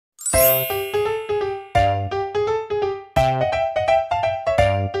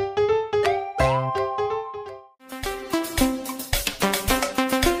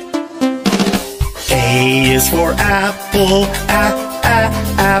is for apple,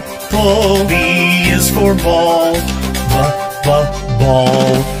 apple. B is for ball,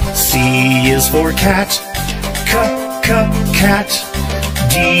 ball. C is for cat, cat.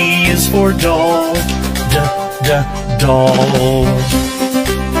 D is for doll, doll.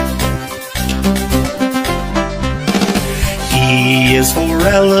 E is for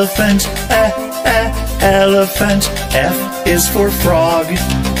elephant, elephant. F is for frog,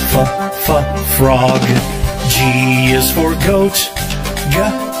 frog. G is for goat,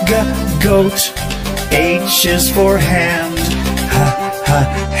 goat. H is for hand,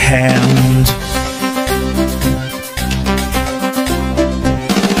 hand.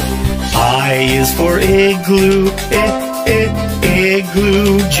 I is for igloo,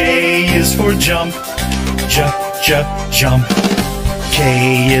 igloo. J is for jump, jump.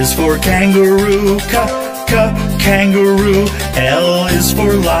 K is for kangaroo, kangaroo. L is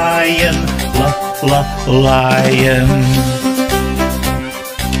for lion, lion.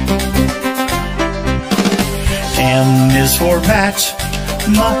 M is for mat,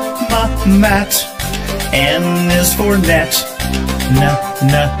 mat. N is for net,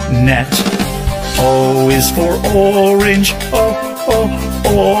 net. O is for orange,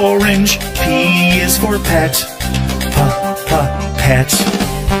 orange. P is for pet, pet.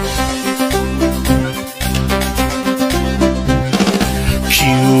 Q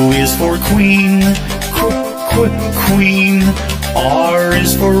is for queen, queen. R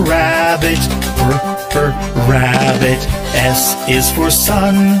is for rabbit, rabbit. S is for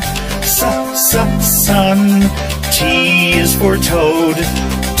sun, sun. T is for toad,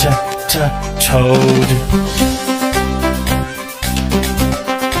 toad.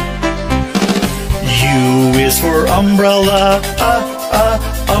 U is for umbrella,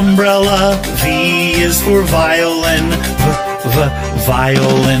 umbrella. V is for violin,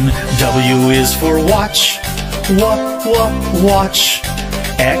 violin. W is for watch, watch.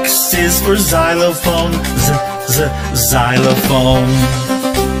 X is for xylophone, xylophone.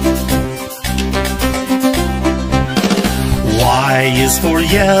 Y is for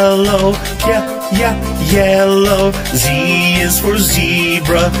yellow, yellow. Z is for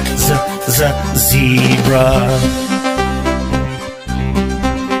zebra, zebra.